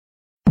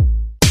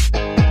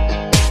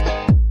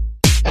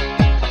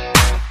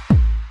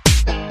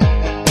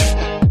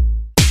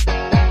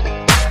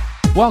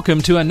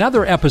Welcome to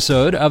another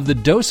episode of the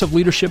Dose of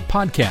Leadership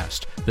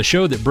podcast, the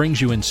show that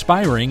brings you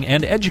inspiring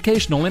and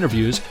educational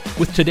interviews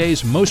with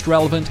today's most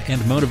relevant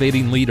and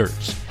motivating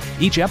leaders.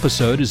 Each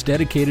episode is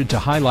dedicated to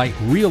highlight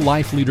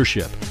real-life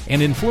leadership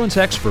and influence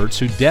experts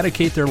who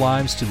dedicate their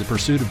lives to the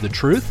pursuit of the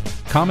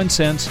truth, common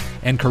sense,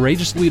 and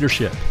courageous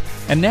leadership.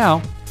 And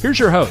now, here's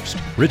your host,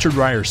 Richard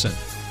Ryerson.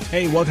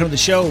 Hey, welcome to the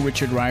show.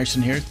 Richard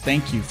Ryerson here.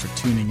 Thank you for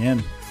tuning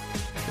in.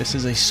 This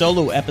is a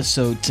solo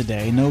episode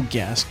today, no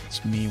guest.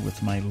 It's me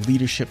with my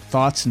leadership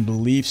thoughts and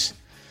beliefs.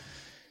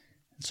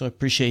 So I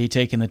appreciate you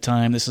taking the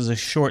time. This is a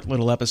short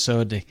little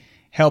episode to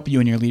help you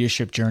in your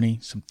leadership journey,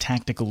 some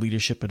tactical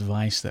leadership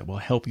advice that will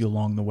help you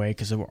along the way,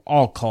 because we're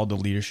all called to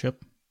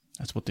leadership.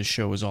 That's what this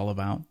show is all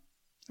about.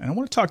 And I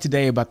want to talk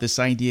today about this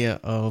idea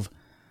of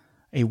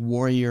a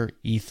warrior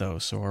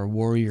ethos or a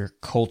warrior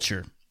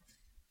culture.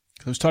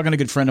 I was talking to a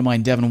good friend of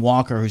mine, Devin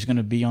Walker, who's going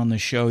to be on the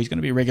show. He's going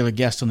to be a regular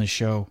guest on the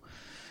show.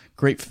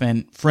 Great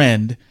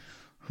friend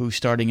who's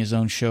starting his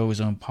own show,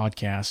 his own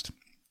podcast,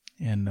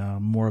 and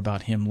more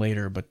about him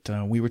later. But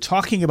we were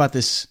talking about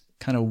this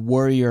kind of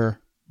warrior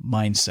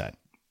mindset.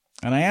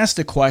 And I asked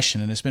a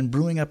question, and it's been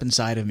brewing up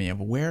inside of me, of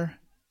where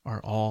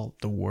are all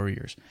the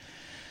warriors?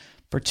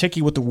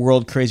 Particularly with the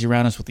world crazy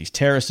around us with these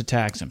terrorist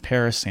attacks in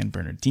Paris, San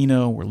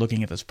Bernardino. We're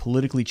looking at this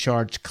politically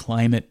charged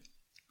climate,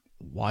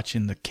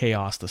 watching the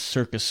chaos, the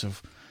circus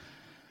of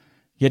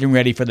getting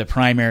ready for the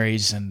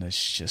primaries, and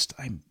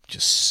I'm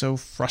just so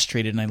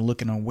frustrated, and I'm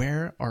looking on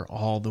where are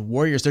all the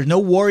warriors? There's no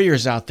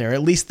warriors out there,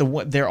 at least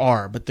there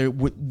are, but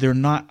they're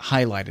not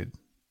highlighted.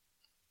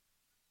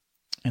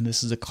 And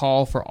this is a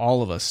call for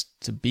all of us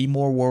to be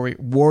more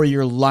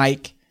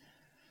warrior-like,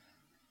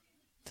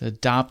 to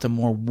adopt a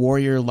more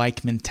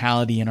warrior-like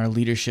mentality in our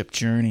leadership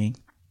journey.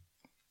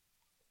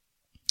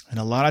 And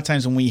a lot of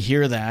times when we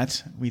hear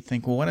that, we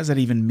think, well, what does that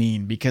even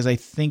mean? Because I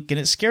think, and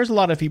it scares a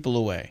lot of people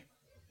away.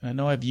 I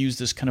know I've used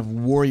this kind of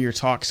warrior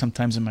talk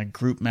sometimes in my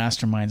group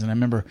masterminds, and I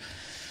remember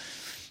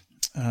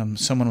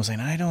someone was saying,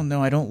 I don't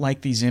know, I don't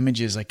like these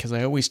images, because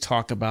I always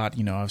talk about,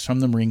 I was from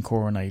the Marine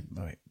Corps, and I'm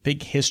a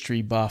big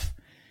history buff,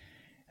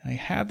 and I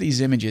have these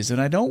images, and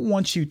I don't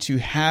want you to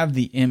have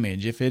the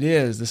image. If it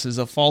is, this is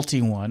a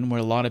faulty one, where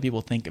a lot of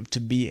people think of to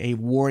be a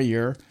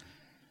warrior,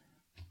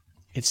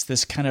 it's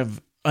this kind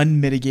of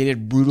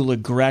unmitigated, brutal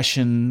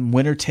aggression,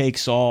 winner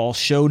takes all,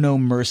 show no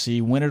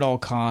mercy, win at all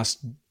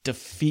costs,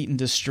 defeat and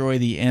destroy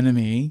the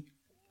enemy,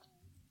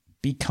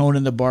 be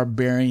Conan the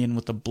Barbarian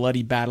with a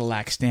bloody battle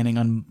axe standing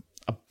on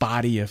a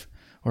body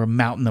or a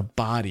mountain of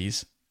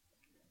bodies.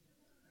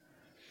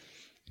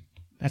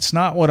 That's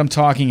not what I'm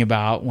talking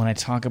about when I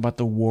talk about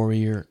the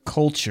warrior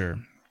culture.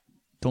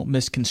 Don't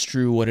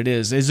misconstrue what it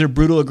is. Is there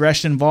brutal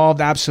aggression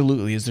involved?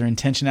 Absolutely. Is there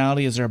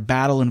intentionality? Is there a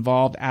battle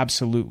involved?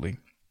 Absolutely.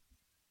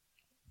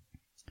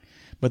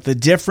 But the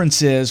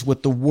difference is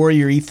with the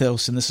warrior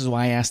ethos, and this is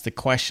why I asked the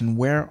question,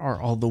 where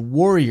are all the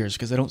warriors?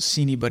 Because I don't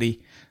see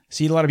anybody, I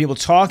see a lot of people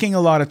talking a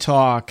lot of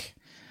talk,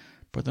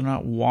 but they're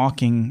not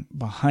walking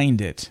behind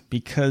it.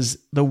 Because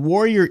the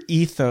warrior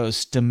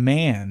ethos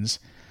demands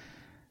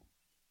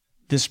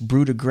this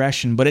brute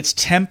aggression, but it's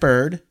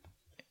tempered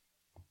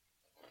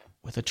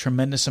with a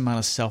tremendous amount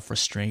of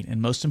self-restraint.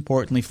 And most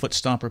importantly, foot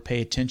stomper,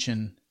 pay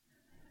attention,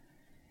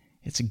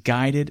 it's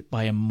guided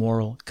by a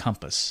moral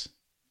compass.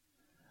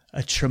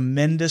 A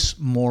tremendous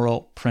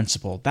moral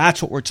principle. That's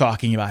what we're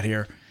talking about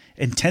here.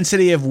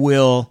 Intensity of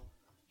will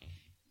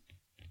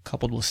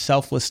coupled with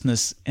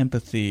selflessness,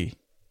 empathy,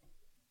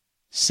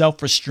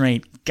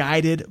 self-restraint,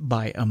 guided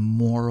by a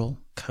moral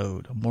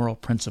code, a moral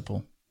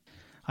principle.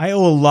 I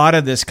owe a lot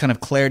of this kind of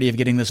clarity of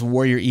getting this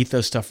warrior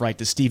ethos stuff right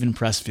to Steven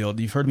Pressfield.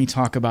 You've heard me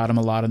talk about him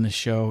a lot on the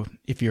show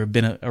if you've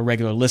been a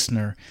regular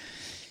listener.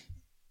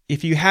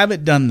 If you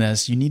haven't done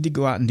this, you need to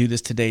go out and do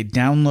this today.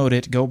 Download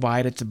it. Go buy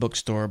it at the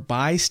bookstore.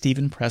 Buy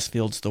Steven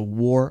Pressfield's The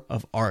War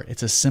of Art.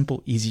 It's a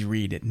simple, easy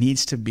read. It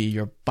needs to be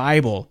your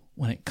Bible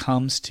when it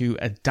comes to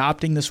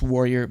adopting this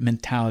warrior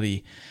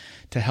mentality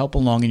to help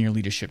along in your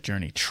leadership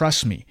journey.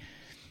 Trust me,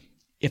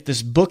 if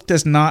this book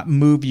does not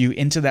move you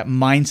into that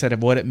mindset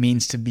of what it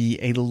means to be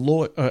a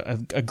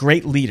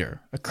great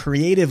leader, a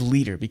creative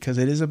leader, because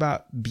it is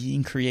about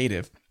being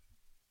creative,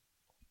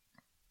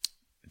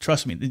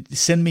 trust me,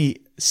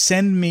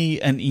 send me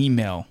an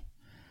email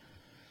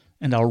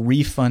and I'll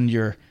refund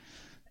your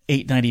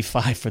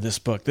 $8.95 for this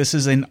book. This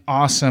is an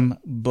awesome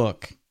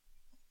book.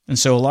 And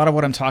so a lot of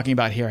what I'm talking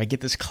about here, I get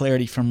this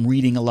clarity from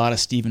reading a lot of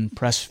Steven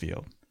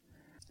Pressfield.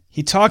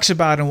 He talks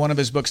about in one of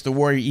his books, The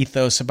Warrior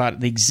Ethos, about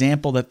the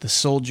example that the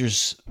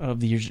soldiers of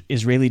the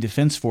Israeli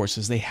Defense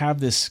Forces, they have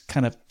this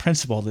kind of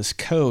principle, this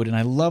code, and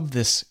I love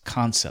this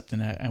concept,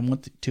 and I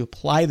want to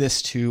apply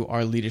this to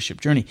our leadership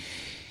journey.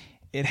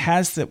 It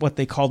has what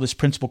they call this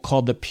principle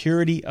called the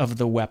purity of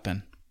the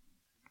weapon.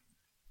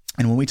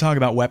 And when we talk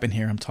about weapon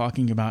here, I'm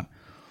talking about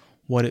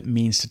what it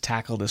means to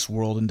tackle this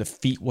world and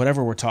defeat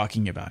whatever we're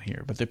talking about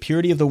here. But the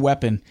purity of the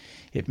weapon,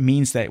 it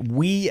means that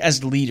we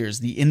as leaders,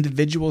 the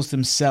individuals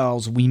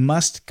themselves, we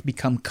must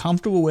become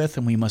comfortable with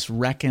and we must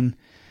reckon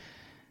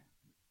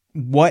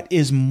what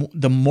is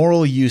the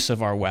moral use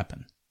of our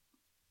weapon.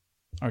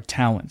 our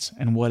talents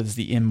and what is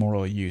the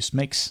immoral use.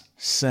 Makes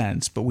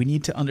sense, but we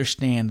need to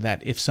understand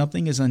that if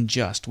something is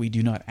unjust, we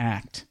do not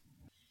act.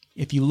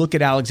 If you look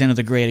at Alexander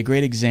the Great, a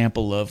great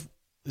example of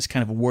this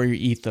kind of warrior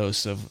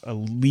ethos of a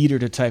leader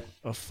to type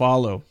of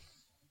follow,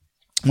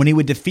 when he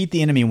would defeat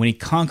the enemy, when he'd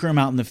conquer him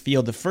out in the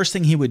field, the first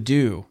thing he would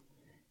do,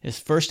 his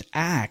first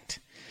act,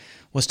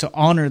 was to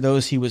honor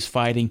those he was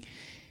fighting,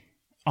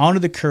 honor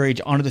the courage,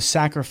 honor the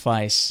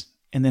sacrifice,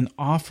 and then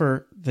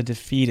offer the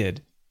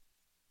defeated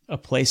a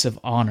place of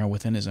honor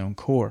within his own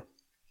core.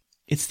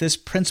 It's this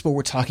principle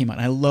we're talking about,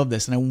 and I love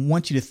this, and I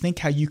want you to think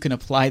how you can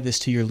apply this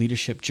to your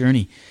leadership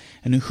journey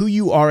and who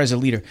you are as a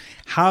leader.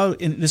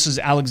 And this is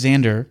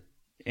Alexander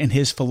and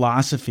his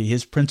philosophy.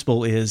 His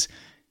principle is,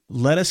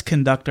 let us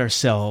conduct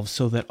ourselves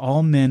so that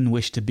all men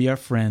wish to be our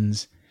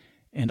friends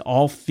and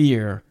all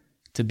fear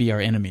to be our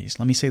enemies.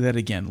 Let me say that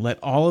again. Let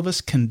all of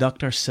us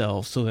conduct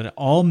ourselves so that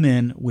all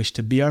men wish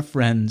to be our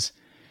friends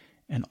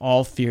and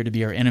all fear to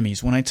be our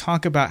enemies. When I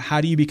talk about how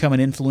do you become an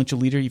influential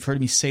leader, you've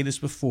heard me say this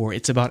before,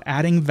 it's about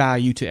adding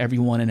value to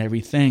everyone and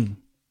everything.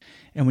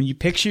 And when you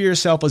picture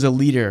yourself as a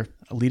leader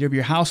of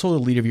your household,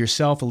 a leader of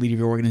yourself, a leader of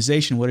your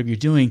organization, whatever you're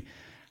doing,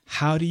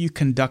 how do you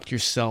conduct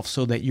yourself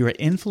so that you're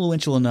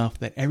influential enough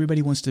that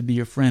everybody wants to be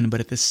your friend, but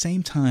at the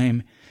same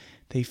time,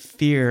 they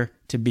fear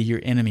to be your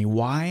enemy?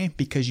 Why?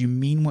 Because you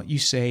mean what you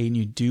say and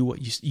you do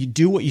what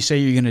you say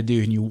you're going to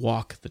do, and you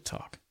walk the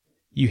talk.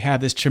 You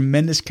have this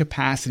tremendous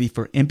capacity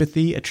for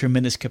empathy, a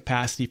tremendous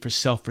capacity for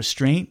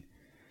self-restraint,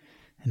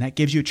 and that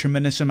gives you a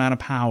tremendous amount of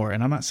power.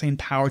 And I'm not saying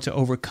power to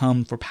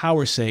overcome for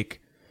power's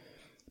sake,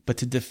 but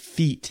to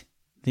defeat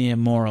the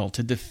immoral,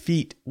 to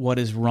defeat what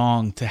is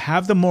wrong, to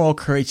have the moral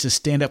courage to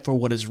stand up for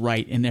what is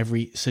right in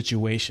every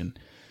situation.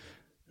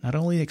 Not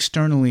only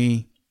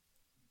externally,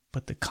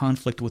 but the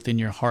conflict within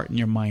your heart and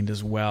your mind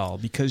as well.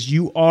 Because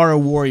you are a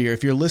warrior.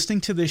 If you're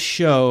listening to this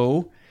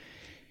show,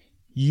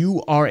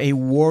 you are a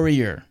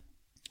warrior.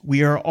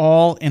 We are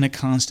all in a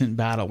constant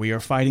battle. We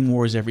are fighting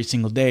wars every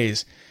single day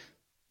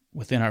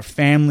within our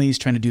families,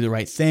 trying to do the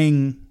right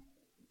thing,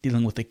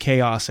 dealing with the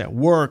chaos at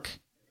work,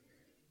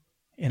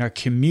 in our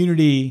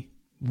community,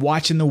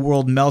 watching the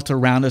world melt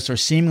around us or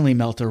seemingly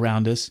melt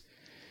around us.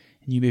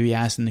 And you may be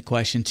asking the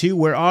question too,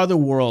 where are the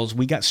worlds?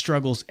 We got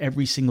struggles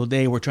every single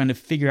day. We're trying to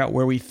figure out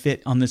where we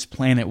fit on this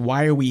planet.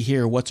 Why are we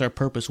here? What's our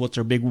purpose? What's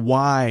our big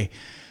why?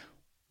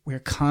 We're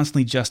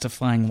constantly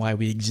justifying why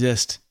we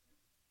exist,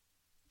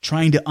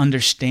 trying to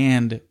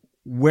understand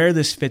where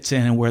this fits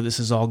in and where this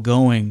is all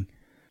going.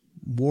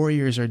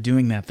 Warriors are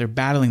doing that. They're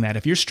battling that.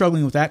 If you're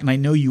struggling with that, and I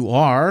know you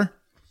are,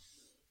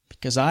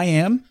 because I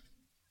am,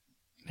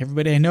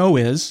 everybody I know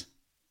is,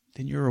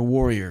 then you're a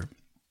warrior.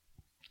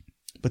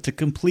 But to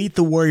complete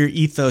the warrior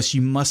ethos,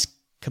 you must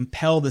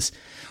compel this,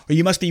 or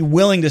you must be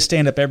willing to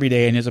stand up every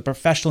day. And as a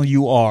professional,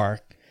 you are.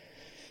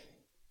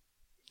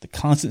 The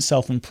constant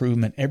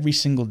self-improvement every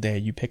single day.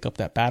 You pick up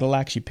that battle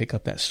axe, you pick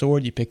up that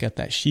sword, you pick up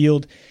that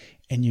shield,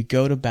 and you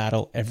go to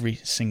battle every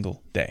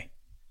single day.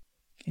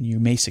 And you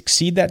may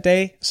succeed that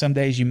day. Some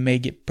days you may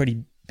get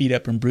pretty beat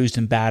up and bruised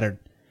and battered.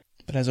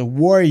 But as a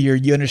warrior,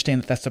 you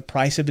understand that that's the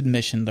price of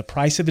admission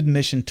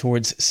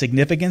towards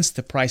significance,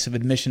 the price of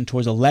admission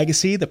towards a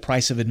legacy, the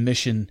price of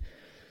admission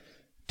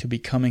to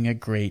becoming a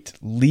great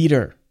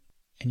leader.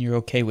 And you're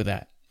okay with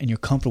that, and you're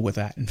comfortable with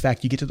that. In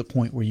fact, you get to the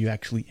point where you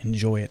actually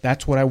enjoy it.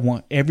 That's what I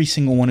want every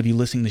single one of you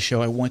listening to the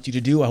show. I want you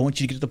to do. I want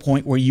you to get to the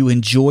point where you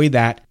enjoy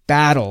that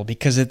battle,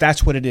 because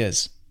that's what it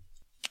is.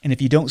 And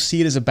if you don't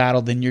see it as a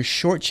battle, then you're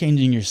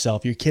shortchanging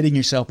yourself. You're kidding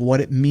yourself what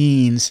it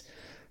means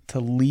to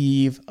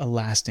leave a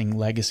lasting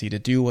legacy, to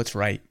do what's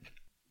right.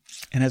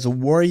 And as a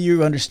warrior,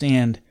 you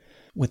understand,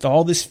 with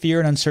all this fear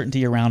and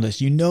uncertainty around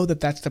us, you know that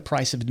that's the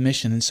price of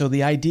admission. And so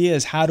the idea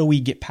is, how do we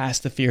get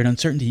past the fear and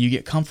uncertainty? You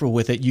get comfortable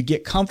with it. You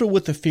get comfortable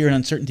with the fear and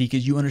uncertainty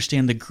because you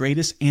understand the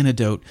greatest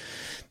antidote,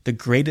 the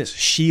greatest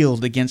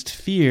shield against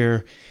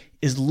fear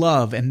is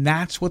love. And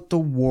that's what the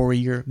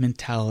warrior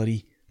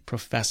mentality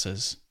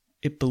professes.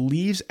 It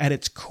believes at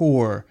its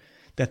core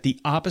that the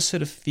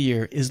opposite of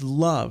fear is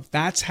love.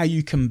 That's how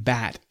you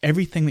combat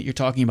everything that you're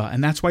talking about.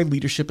 And that's why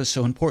leadership is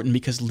so important,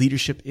 because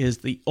leadership is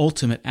the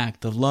ultimate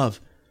act of love.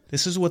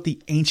 This is what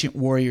the ancient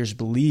warriors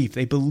believed.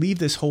 They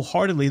believed this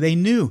wholeheartedly. They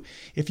knew.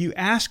 If you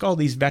ask all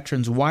these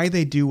veterans why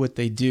they do what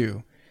they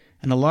do,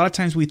 and a lot of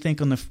times we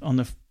think on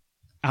the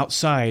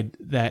outside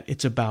that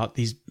it's about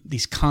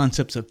these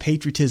concepts of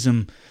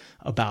patriotism,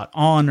 about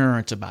honor,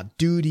 it's about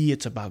duty,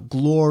 it's about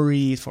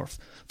glory, for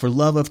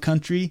love of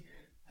country.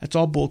 That's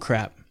all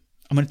bullcrap.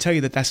 I'm going to tell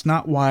you that that's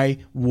not why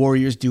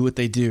warriors do what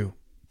they do.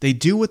 They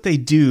do what they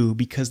do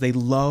because they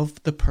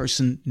love the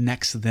person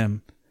next to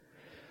them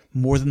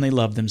more than they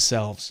love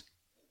themselves.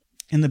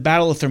 In the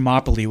Battle of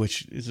Thermopylae,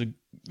 which is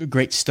a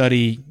great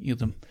study,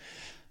 the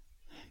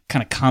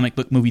kind of comic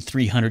book movie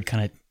 300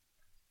 kind of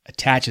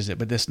attaches it,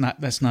 but that's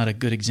not a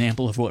good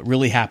example of what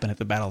really happened at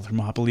the Battle of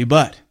Thermopylae.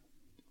 But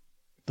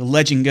the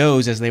legend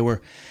goes, as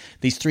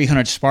these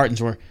 300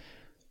 Spartans were,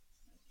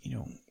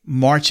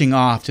 marching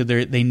off to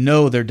they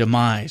know their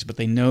demise, but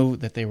they know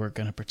that they were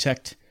going to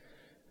protect.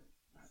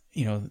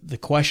 The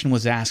question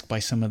was asked by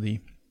some of the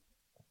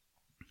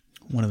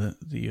one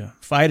of the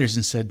fighters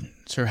and said,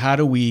 "Sir, how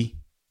do we,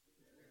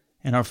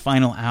 in our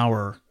final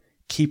hour,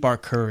 keep our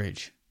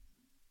courage?"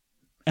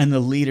 And the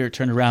leader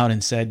turned around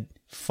and said,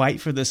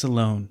 "Fight for this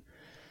alone.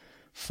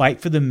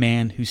 Fight for the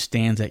man who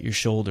stands at your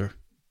shoulder.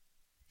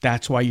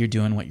 That's why you're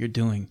doing what you're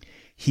doing.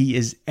 He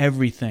is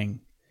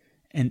everything,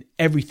 and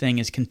everything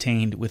is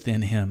contained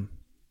within him."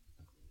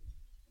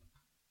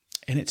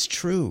 And it's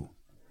true.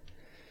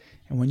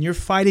 And when you're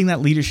fighting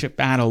that leadership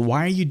battle,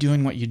 why are you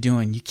doing what you're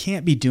doing? You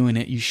can't be doing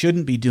it. You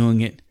shouldn't be doing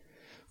it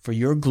for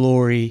your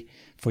glory,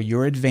 for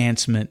your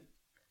advancement.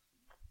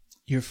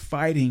 You're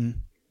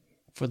fighting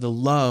for the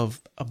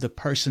love of the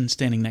person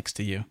standing next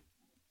to you.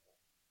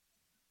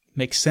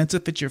 Make sense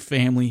if it's your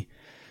family.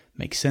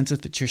 Make sense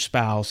if it's your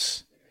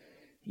spouse.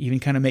 Even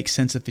kind of make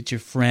sense if it's your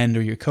friend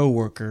or your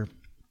coworker.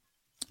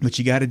 But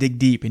you got to dig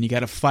deep, and you got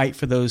to fight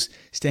for those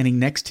standing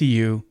next to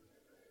you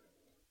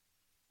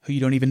who you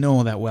don't even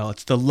know that well.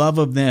 It's the love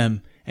of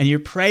them. And your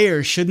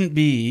prayer shouldn't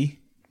be,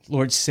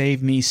 "Lord,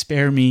 save me,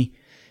 spare me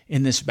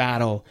in this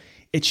battle."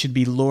 It should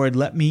be, "Lord,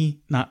 let me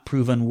not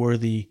prove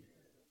unworthy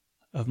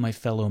of my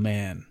fellow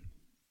man."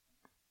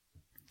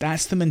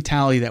 That's the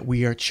mentality that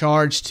we are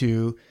charged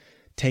to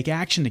take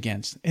action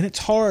against. And it's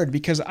hard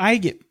because I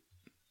get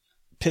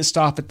pissed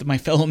off at my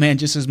fellow man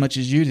just as much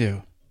as you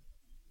do.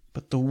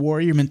 But the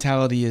warrior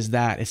mentality is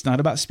that. It's not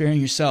about sparing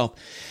yourself.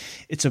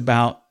 It's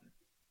about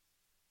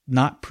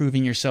not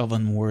proving yourself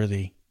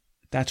unworthy.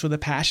 That's where the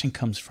passion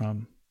comes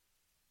from.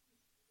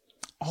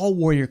 All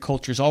warrior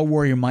cultures, all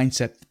warrior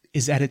mindset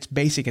is at its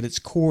basic, at its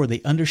core.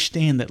 They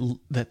understand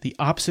that the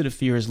opposite of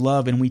fear is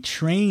love, and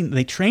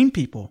they train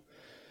people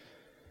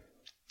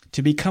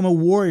to become a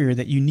warrior,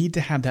 that you need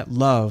to have that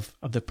love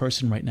of the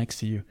person right next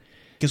to you.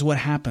 Because what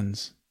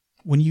happens?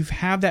 When you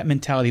have that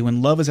mentality,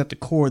 when love is at the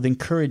core, then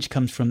courage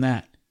comes from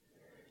that.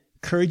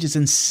 Courage is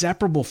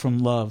inseparable from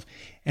love.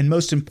 And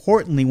most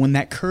importantly, when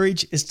that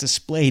courage is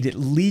displayed, it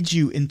leads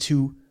you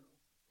into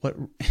what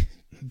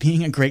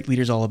being a great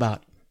leader is all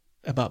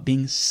about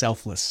being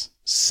selfless.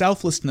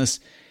 Selflessness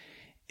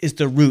is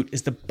the root,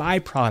 is the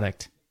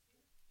byproduct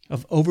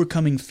of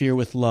overcoming fear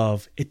with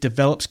love. It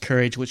develops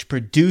courage, which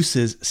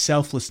produces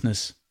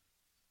selflessness.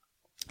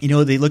 You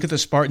know, they look at the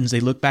Spartans, they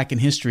look back in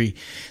history,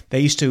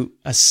 they used to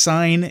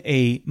assign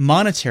a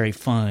monetary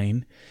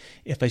fine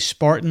if a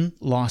Spartan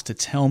lost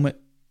its helmet,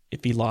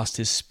 if he lost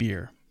his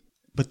spear.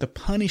 But the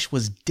punish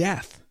was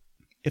death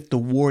if the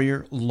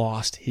warrior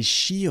lost his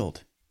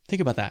shield.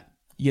 Think about that.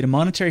 You get a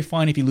monetary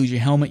fine if you lose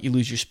your helmet, you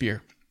lose your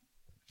spear.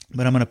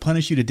 But I'm going to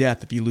punish you to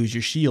death if you lose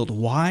your shield.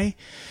 Why?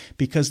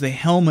 Because the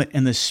helmet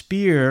and the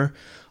spear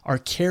are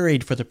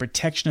carried for the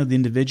protection of the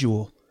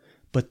individual,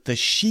 but the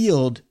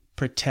shield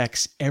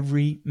protects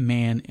every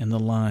man in the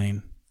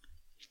line.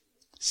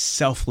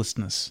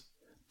 Selflessness.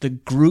 The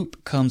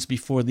group comes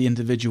before the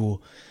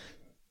individual.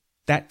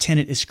 That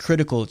tenet is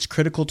critical. It's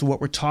critical to what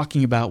we're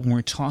talking about when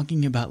we're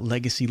talking about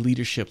legacy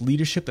leadership.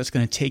 Leadership that's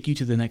going to take you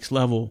to the next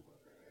level.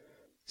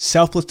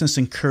 Selflessness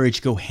and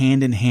courage go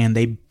hand in hand.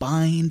 They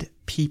bind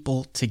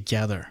people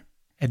together.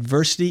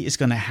 Adversity is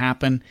going to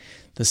happen.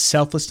 The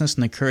selflessness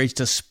and the courage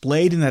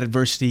displayed in that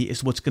adversity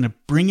is what's going to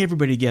bring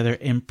everybody together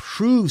and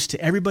proves to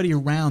everybody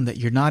around that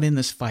you're not in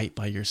this fight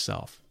by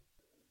yourself.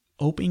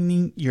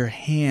 Opening your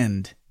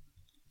hand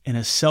in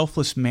a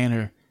selfless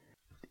manner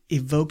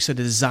evokes a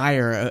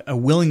desire, a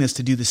willingness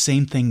to do the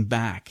same thing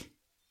back.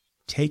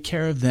 Take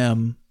care of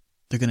them.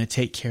 They're going to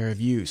take care of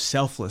you.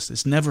 Selfless.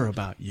 It's never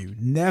about you.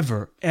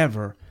 Never,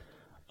 ever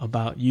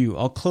about you.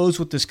 I'll close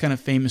with this kind of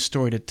famous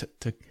story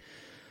to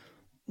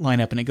line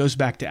up, and it goes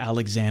back to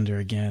Alexander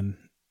again.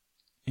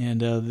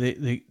 And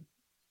they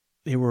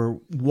were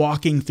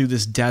walking through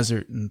this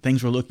desert, and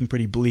things were looking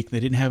pretty bleak. They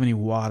didn't have any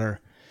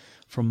water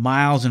for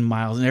miles and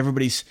miles, and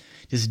everybody's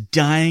just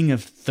dying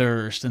of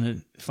thirst. And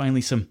then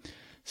finally some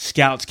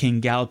scouts came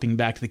galloping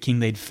back to the king.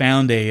 They'd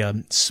found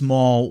a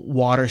small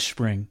water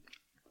spring,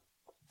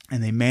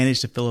 and they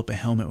managed to fill up a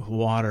helmet with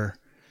water.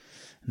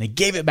 And they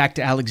gave it back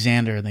to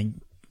Alexander, and they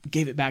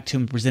gave it back to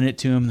him, presented it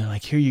to him. They're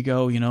like, "Here you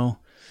go," you know.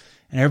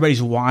 And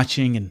everybody's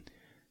watching, and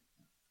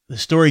the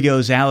story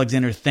goes,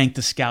 Alexander thanked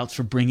the scouts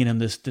for bringing him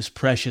this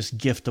precious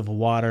gift of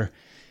water.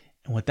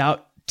 And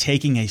without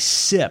taking a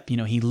sip,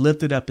 he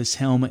lifted up his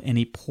helmet and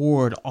he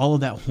poured all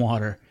of that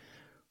water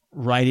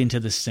right into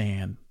the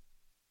sand.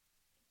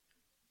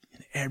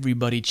 And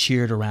everybody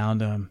cheered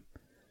around him.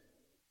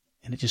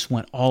 And it just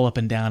went all up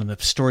and down, and the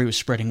story was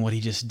spreading what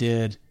he just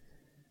did.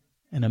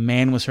 And a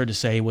man was heard to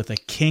say, "With a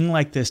king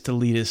like this to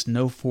lead us,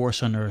 no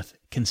force on earth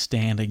can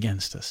stand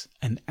against us."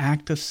 An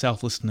act of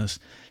selflessness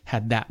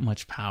had that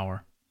much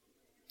power.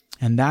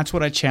 And that's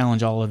what I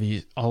challenge all of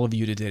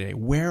you today.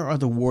 Where are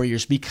the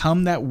warriors?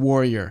 Become that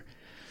warrior.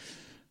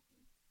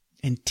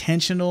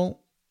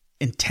 Intentional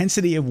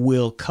intensity of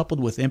will coupled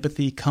with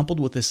empathy, coupled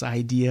with this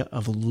idea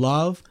of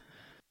love,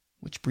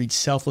 which breeds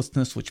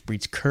selflessness, which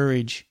breeds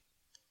courage.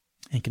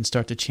 and can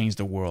start to change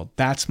the world.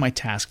 That's my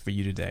task for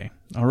you today.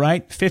 All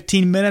right,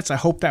 15 minutes. I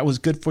hope that was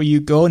good for you.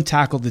 Go and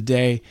tackle the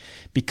day.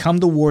 Become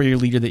the warrior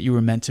leader that you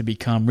were meant to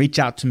become. Reach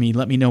out to me.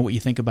 Let me know what you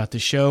think about the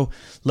show.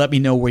 Let me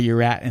know where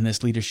you're at in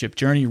this leadership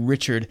journey.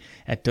 Richard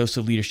at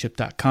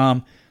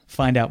doseofleadership.com.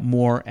 Find out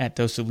more at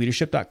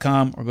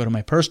doseofleadership.com or go to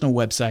my personal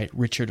website,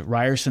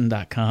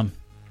 richardryerson.com,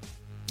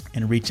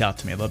 and reach out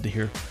to me. I'd love to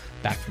hear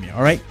back from you.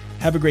 All right,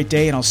 have a great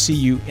day, and I'll see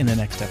you in the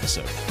next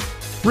episode.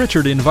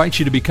 Richard invites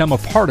you to become a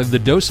part of the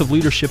Dose of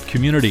Leadership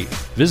community.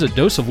 Visit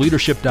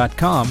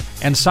doseofleadership.com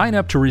and sign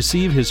up to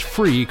receive his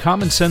free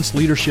Common Sense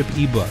Leadership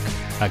ebook,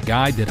 a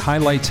guide that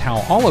highlights how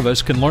all of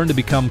us can learn to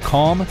become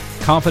calm,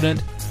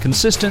 confident,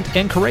 consistent,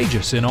 and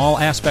courageous in all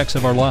aspects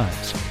of our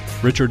lives.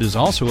 Richard is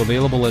also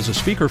available as a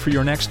speaker for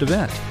your next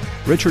event.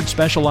 Richard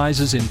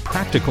specializes in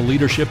practical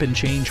leadership and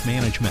change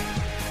management.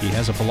 He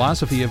has a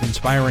philosophy of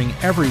inspiring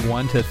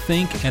everyone to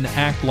think and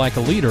act like a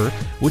leader,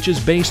 which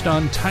is based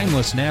on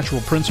timeless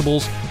natural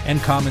principles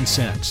and common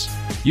sense.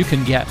 You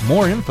can get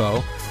more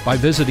info by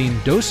visiting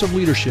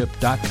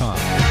doseofleadership.com.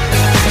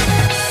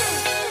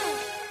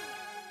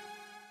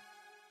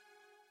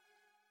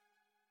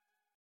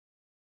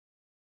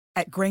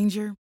 At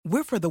Grainger,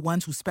 we're for the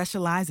ones who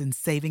specialize in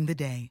saving the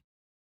day,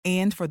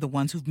 and for the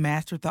ones who've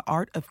mastered the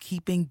art of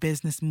keeping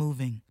business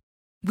moving.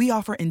 We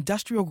offer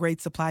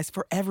industrial-grade supplies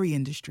for every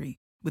industry,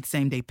 with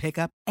same-day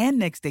pickup and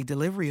next-day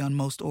delivery on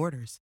most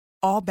orders,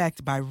 all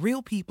backed by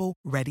real people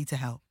ready to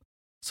help.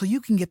 So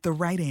you can get the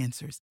right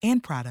answers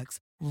and products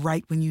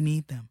right when you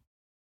need them.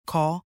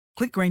 Call,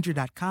 click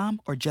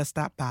Grainger.com, or just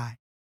stop by.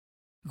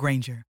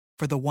 Grainger,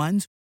 for the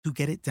ones who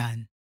get it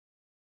done.